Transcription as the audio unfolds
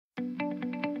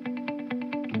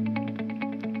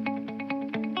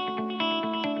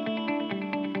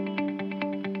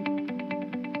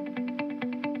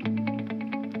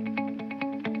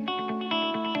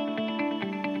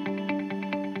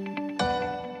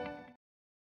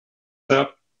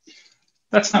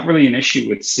That's not really an issue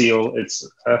with seal. It's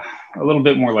a little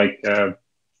bit more like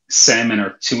salmon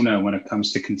or tuna when it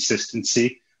comes to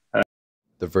consistency.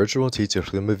 The Virtual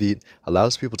Tiiturumaviit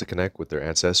allows people to connect with their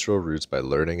ancestral roots by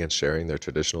learning and sharing their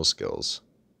traditional skills.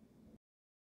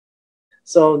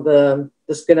 So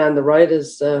the skin on the right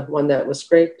is one that was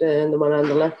scraped, and the one on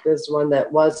the left is one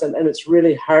that wasn't, and it's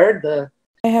really hard.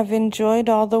 I have enjoyed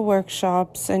all the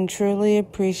workshops and truly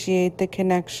appreciate the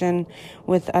connection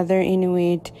with other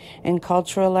Inuit and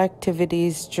cultural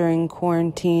activities during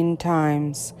quarantine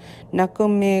times.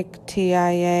 Nakumik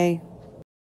TIA.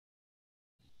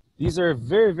 These are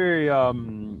very, very,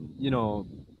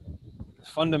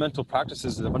 fundamental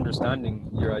practices of understanding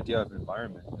your idea of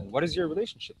environment and what is your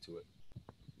relationship to it,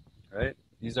 right?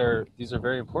 These are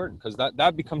very important because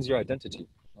that becomes your identity.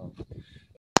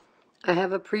 I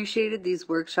have appreciated these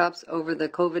workshops over the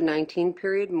COVID-19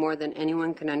 period more than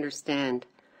anyone can understand.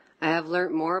 I have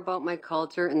learned more about my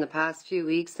culture in the past few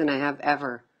weeks than I have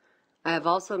ever. I have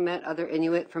also met other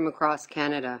Inuit from across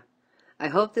Canada. I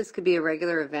hope this could be a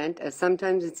regular event, as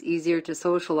sometimes it's easier to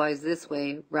socialize this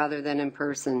way rather than in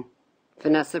person.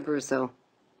 Vanessa Brusso.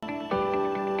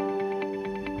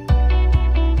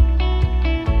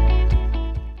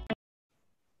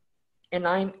 And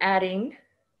I'm adding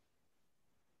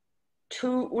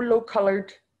 2 Ulo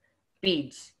colored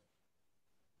beads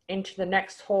into the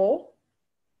next hole.